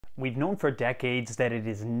We've known for decades that it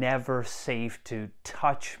is never safe to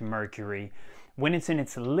touch mercury. When it's in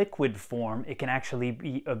its liquid form, it can actually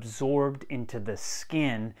be absorbed into the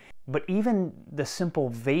skin. But even the simple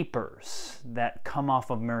vapors that come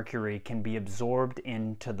off of mercury can be absorbed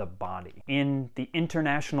into the body. In the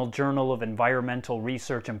International Journal of Environmental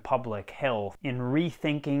Research and Public Health, in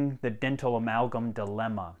Rethinking the Dental Amalgam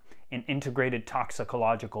Dilemma, an integrated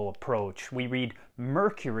toxicological approach, we read,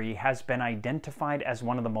 mercury has been identified as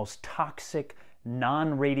one of the most toxic,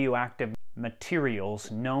 non-radioactive materials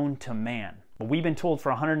known to man. But we've been told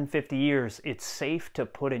for 150 years it's safe to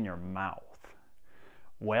put in your mouth.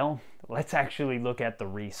 Well, let's actually look at the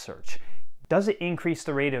research. Does it increase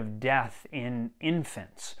the rate of death in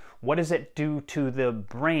infants? What does it do to the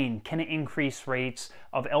brain? Can it increase rates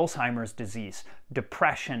of Alzheimer's disease,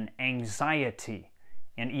 depression, anxiety,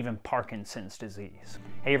 and even Parkinson's disease?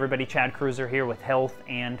 Hey everybody, Chad Cruiser here with Health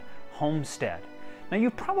and Homestead. Now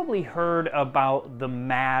you've probably heard about the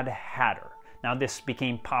Mad Hatter. Now this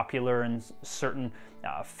became popular in certain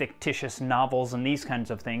fictitious novels and these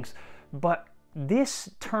kinds of things, but this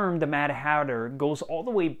term, the Mad Hatter, goes all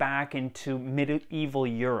the way back into medieval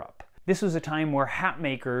Europe. This was a time where hat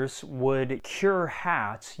makers would cure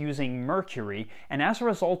hats using mercury, and as a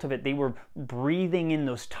result of it, they were breathing in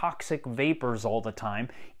those toxic vapors all the time,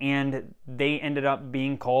 and they ended up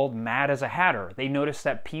being called mad as a hatter. They noticed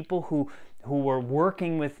that people who were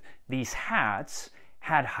working with these hats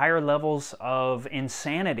had higher levels of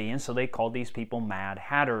insanity, and so they called these people Mad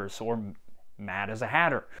Hatters, or mad as a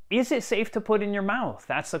hatter. Is it safe to put in your mouth?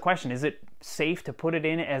 That's the question. Is it safe to put it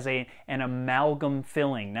in as an amalgam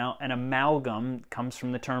filling? Now, an amalgam comes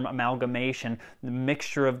from the term amalgamation, the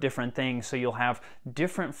mixture of different things. So you'll have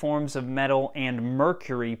different forms of metal and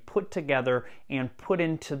mercury put together and put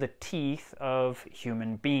into the teeth of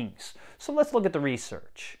human beings. So let's look at the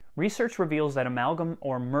research. Research reveals that amalgam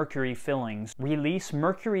or mercury fillings release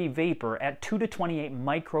mercury vapor at 2 to 28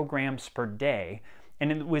 micrograms per day,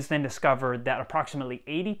 and it was then discovered that approximately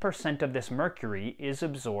 80% of this mercury is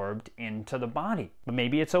absorbed into the body. But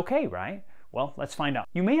maybe it's okay, right? Well, let's find out.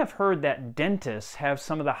 You may have heard that dentists have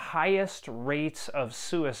some of the highest rates of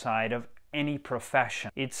suicide of any profession.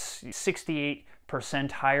 It's 68%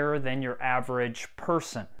 higher than your average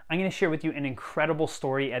person. I'm going to share with you an incredible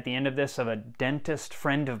story at the end of this of a dentist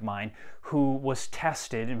friend of mine who was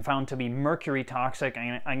tested and found to be mercury toxic.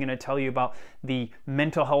 I'm going to tell you about the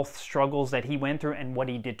mental health struggles that he went through and what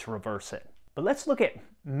he did to reverse it. But let's look at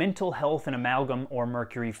mental health and amalgam or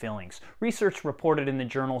mercury fillings. Research reported in the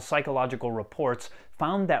journal Psychological Reports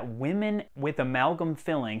found that women with amalgam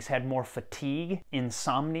fillings had more fatigue,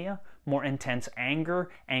 insomnia, more intense anger,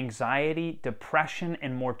 anxiety, depression,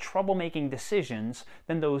 and more trouble-making decisions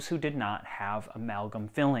than those who did not have amalgam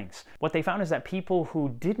fillings. What they found is that people who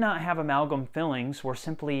did not have amalgam fillings were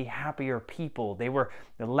simply happier people. They were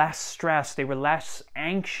less stressed, they were less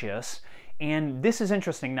anxious. And this is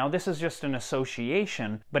interesting. Now, this is just an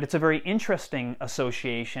association, but it's a very interesting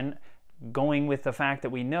association going with the fact that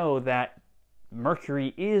we know that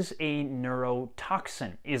mercury is a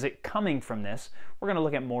neurotoxin. Is it coming from this? We're going to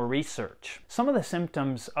look at more research. Some of the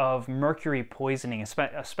symptoms of mercury poisoning,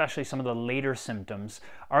 especially some of the later symptoms,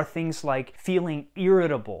 are things like feeling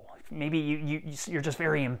irritable. Maybe you're just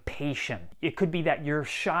very impatient. It could be that you're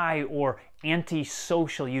shy or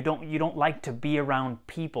antisocial. You don't like to be around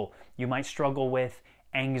people. You might struggle with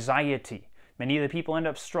anxiety. Many of the people end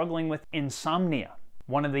up struggling with insomnia.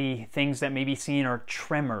 One of the things that may be seen are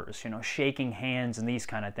tremors, shaking hands and these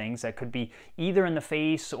kind of things that could be either in the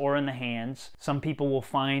face or in the hands. Some people will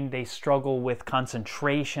find they struggle with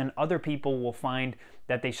concentration. Other people will find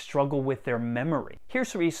that they struggle with their memory.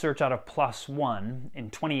 Here's research out of PLOS ONE in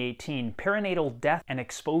 2018, perinatal death and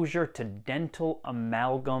exposure to dental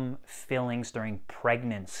amalgam fillings during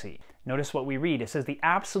pregnancy. Notice what we read. It says the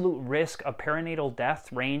absolute risk of perinatal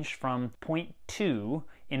death ranged from 0.2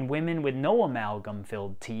 in women with no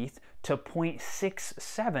amalgam-filled teeth to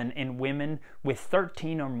 0.67 in women with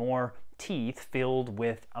 13 or more teeth filled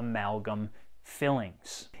with amalgam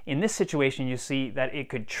fillings. In this situation, you see that it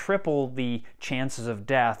could triple the chances of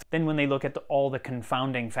death. Then when they look at all the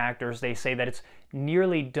confounding factors, they say that it's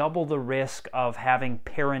nearly double the risk of having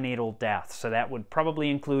perinatal death. So that would probably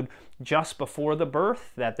include just before the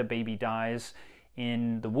birth, that the baby dies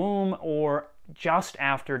in the womb, or just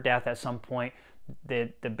after death at some point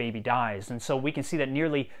that the baby dies. And so we can see that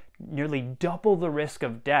nearly nearly double the risk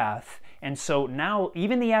of death. And so now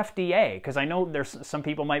even the FDA, because I know there's some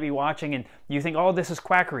people might be watching and you think, oh, this is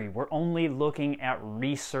quackery. We're only looking at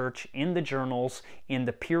research in the journals, in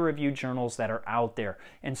the peer-reviewed journals that are out there.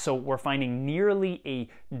 And so we're finding nearly a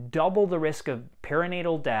double the risk of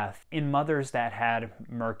perinatal death in mothers that had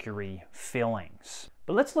mercury fillings.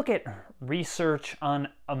 But let's look at research on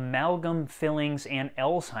amalgam fillings and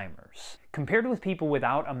Alzheimer's. Compared with people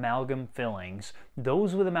without amalgam fillings,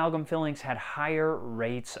 those with amalgam fillings had higher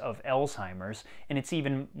rates of Alzheimer's, and it's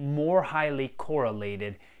even more highly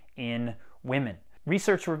correlated in women.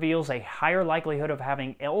 Research reveals a higher likelihood of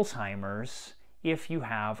having Alzheimer's if you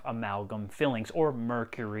have amalgam fillings or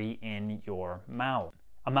mercury in your mouth.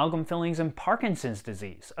 Amalgam fillings and Parkinson's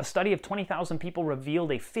disease. A study of 20,000 people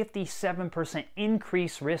revealed a 57%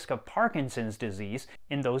 increased risk of Parkinson's disease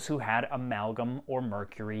in those who had amalgam or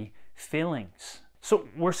mercury fillings. So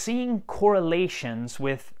we're seeing correlations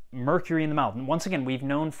with mercury in the mouth. And once again, we've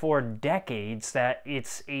known for decades that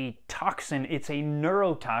it's a toxin, it's a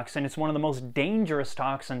neurotoxin, it's one of the most dangerous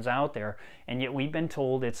toxins out there, and yet we've been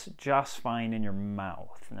told it's just fine in your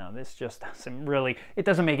mouth. Now this just doesn't really, it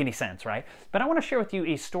doesn't make any sense, right? But I want to share with you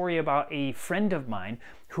a story about a friend of mine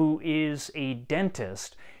who is a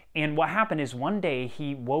dentist, and what happened is one day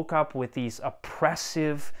he woke up with these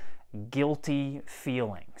oppressive, guilty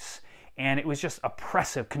feelings. And it was just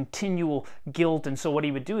oppressive, continual guilt. And so what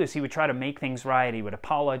he would do is he would try to make things right. He would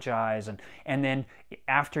apologize. And then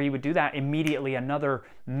after he would do that, immediately another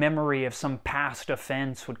memory of some past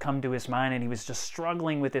offense would come to his mind. And he was just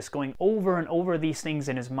struggling with this, going over and over these things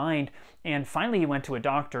in his mind. And finally he went to a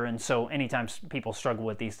doctor. And so anytime people struggle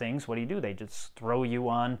with these things, what do? They just throw you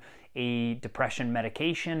on a depression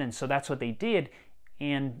medication. And so that's what they did.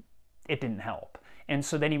 And it didn't help. And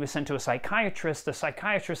so then he was sent to a psychiatrist. The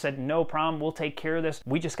psychiatrist said, no problem, we'll take care of this.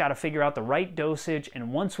 We just got to figure out the right dosage.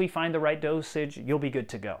 And once we find the right dosage, you'll be good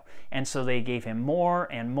to go. And so they gave him more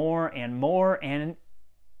and more and more, and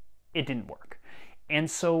it didn't work. And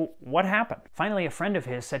so what happened? Finally, a friend of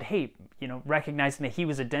his said, hey, recognizing that he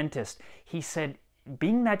was a dentist, he said,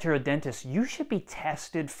 being that you're a dentist, you should be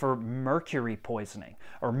tested for mercury poisoning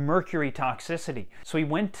or mercury toxicity. So he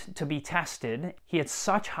went to be tested. He had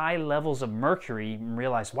such high levels of mercury and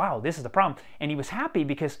realized, wow, this is the problem. And he was happy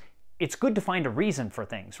because it's good to find a reason for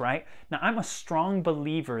things, right? Now, I'm a strong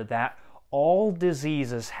believer that all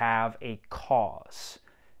diseases have a cause.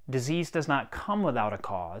 Disease does not come without a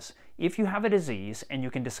cause. If you have a disease and you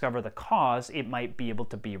can discover the cause, it might be able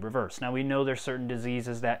to be reversed. Now, we know there's certain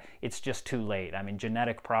diseases that it's just too late. I mean,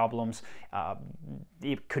 genetic problems,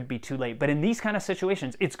 it could be too late. But in these kind of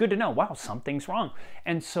situations, it's good to know, wow, something's wrong.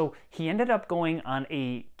 And so he ended up going on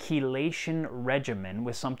a chelation regimen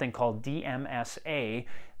with something called DMSA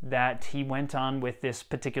that he went on with this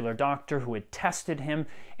particular doctor who had tested him.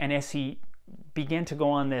 And as he began to go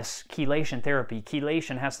on this chelation therapy.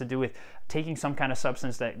 Chelation has to do with taking some kind of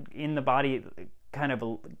substance that in the body kind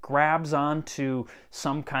of grabs onto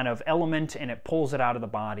some kind of element and it pulls it out of the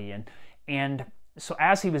body. And so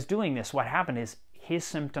as he was doing this, what happened is his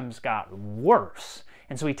symptoms got worse.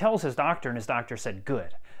 And so he tells his doctor, and his doctor said, good,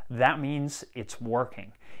 that means it's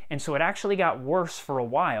working. And so it actually got worse for a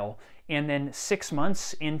while. And then 6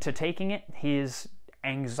 months into taking it, his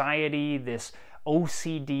anxiety, this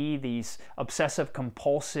OCD, these obsessive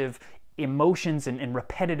compulsive emotions and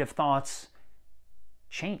repetitive thoughts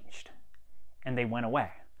changed and they went away.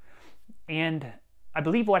 And I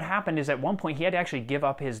believe what happened is at one point he had to actually give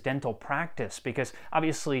up his dental practice because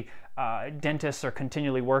obviously dentists are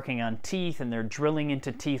continually working on teeth and they're drilling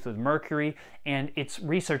into teeth with mercury, and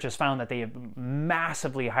research has found that they have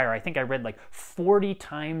massively higher, I think I read like 40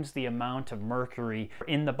 times the amount of mercury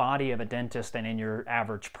in the body of a dentist than in your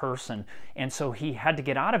average person. And so he had to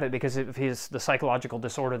get out of it because of the psychological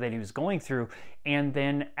disorder that he was going through. And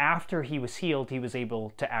then after he was healed, he was able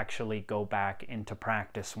to actually go back into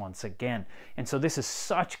practice once again. And so this is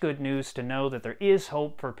such good news to know that there is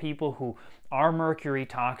hope for people who are mercury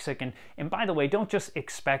toxic. And by the way, don't just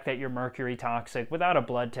expect that you're mercury toxic without a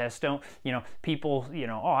blood test. Don't, people,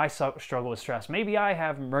 oh, I struggle with stress. Maybe I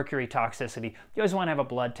have mercury toxicity. You always want to have a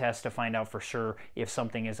blood test to find out for sure if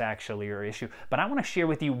something is actually your issue. But I want to share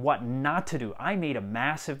with you what not to do. I made a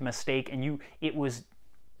massive mistake and it was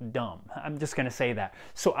dumb. I'm just going to say that.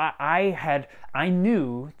 So I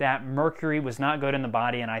knew that mercury was not good in the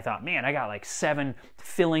body, and I thought, man, I got like 7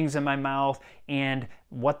 fillings in my mouth, and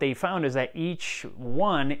what they found is that each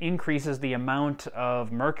one increases the amount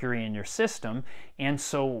of mercury in your system. And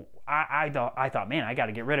so I thought, man, I got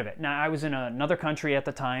to get rid of it. Now, I was in another country at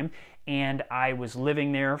the time, and I was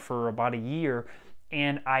living there for about a year.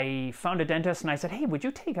 And I found a dentist and I said, hey, would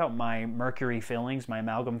you take out my Mercury fillings, my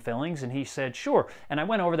amalgam fillings? And he said, sure. And I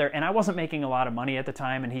went over there, and I wasn't making a lot of money at the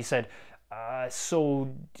time. And he said, so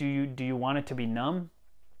do you want it to be numb?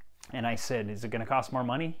 And I said, is it going to cost more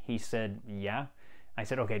money? He said, yeah. I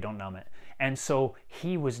said, okay, don't numb it. And so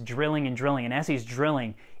he was drilling and drilling. And as he's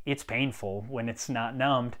drilling, it's painful when it's not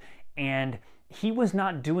numbed. And he was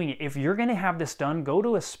not doing it. If you're going to have this done, go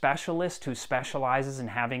to a specialist who specializes in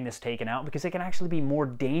having this taken out, because it can actually be more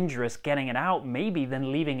dangerous getting it out maybe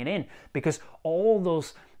than leaving it in, because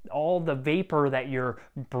all the vapor that you're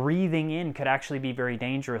breathing in could actually be very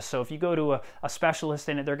dangerous. So if you go to a specialist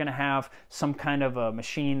in it, they're going to have some kind of a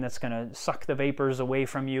machine that's going to suck the vapors away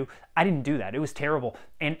from you. I didn't do that. It was terrible.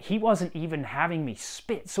 And he wasn't even having me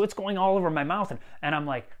spit. So it's going all over my mouth. And I'm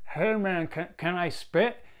like, hey man, can I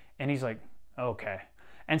spit? And he's like, okay.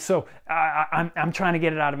 And so I'm trying to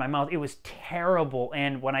get it out of my mouth. It was terrible.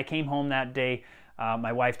 And when I came home that day,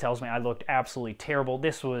 my wife tells me I looked absolutely terrible.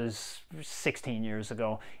 This was 16 years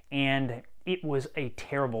ago, and it was a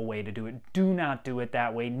terrible way to do it. Do not do it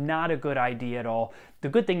that way. Not a good idea at all. The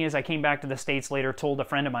good thing is I came back to the States later, told a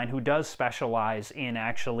friend of mine who does specialize in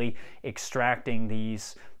actually extracting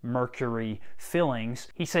these mercury fillings.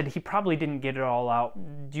 He said he probably didn't get it all out.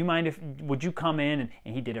 Do you mind would you come in?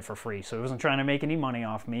 And he did it for free. So he wasn't trying to make any money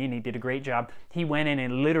off me, and he did a great job. He went in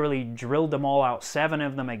and literally drilled them all out, 7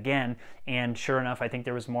 of them again. And sure enough, I think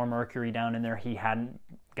there was more mercury down in there he hadn't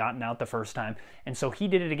gotten out the first time. And so he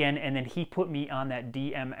did it again, and then he put me on that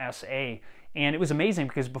DMSA. And it was amazing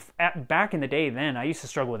because back in the day then, I used to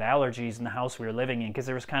struggle with allergies in the house we were living in because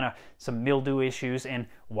there was kind of some mildew issues. And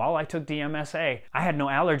while I took DMSA, I had no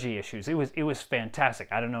allergy issues. It was fantastic.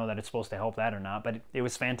 I don't know that it's supposed to help that or not, but it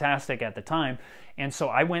was fantastic at the time. And so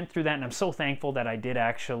I went through that, and I'm so thankful that I did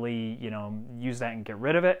actually, use that and get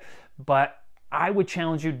rid of it. But I would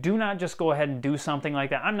challenge you, do not just go ahead and do something like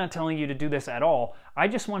that. I'm not telling you to do this at all. I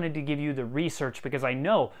just wanted to give you the research because I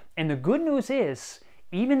know. And the good news is,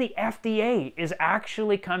 even the FDA is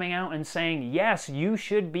actually coming out and saying, yes, you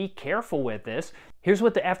should be careful with this. Here's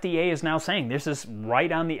what the FDA is now saying. This is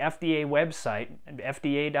right on the FDA website,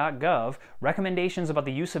 fda.gov. Recommendations about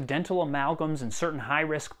the use of dental amalgams in certain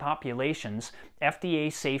high-risk populations,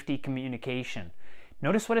 FDA safety communication.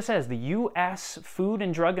 Notice what it says. The U.S. Food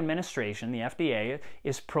and Drug Administration, the FDA,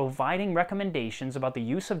 is providing recommendations about the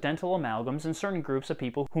use of dental amalgams in certain groups of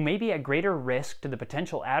people who may be at greater risk to the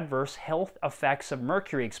potential adverse health effects of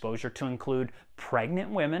mercury exposure, to include pregnant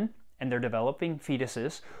women and their developing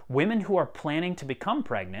fetuses, women who are planning to become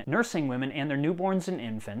pregnant, nursing women and their newborns and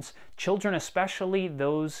infants, children, especially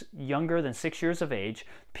those younger than 6 years of age,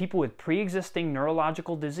 people with pre-existing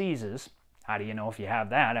neurological diseases. How do you know if you have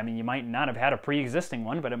that? I mean, you might not have had a pre-existing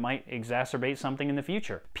one, but it might exacerbate something in the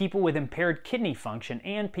future. People with impaired kidney function,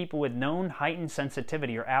 and people with known heightened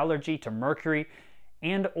sensitivity or allergy to mercury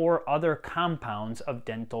and or other compounds of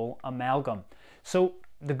dental amalgam. So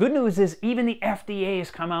the good news is even the FDA has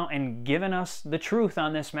come out and given us the truth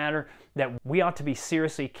on this matter, that we ought to be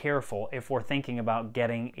seriously careful if we're thinking about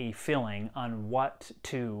getting a filling on what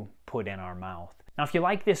to put in our mouth. Now, if you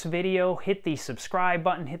like this video, hit the subscribe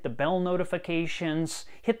button, hit the bell notifications,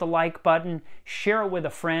 hit the like button, share it with a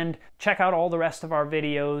friend, check out all the rest of our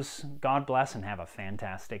videos. God bless and have a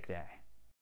fantastic day.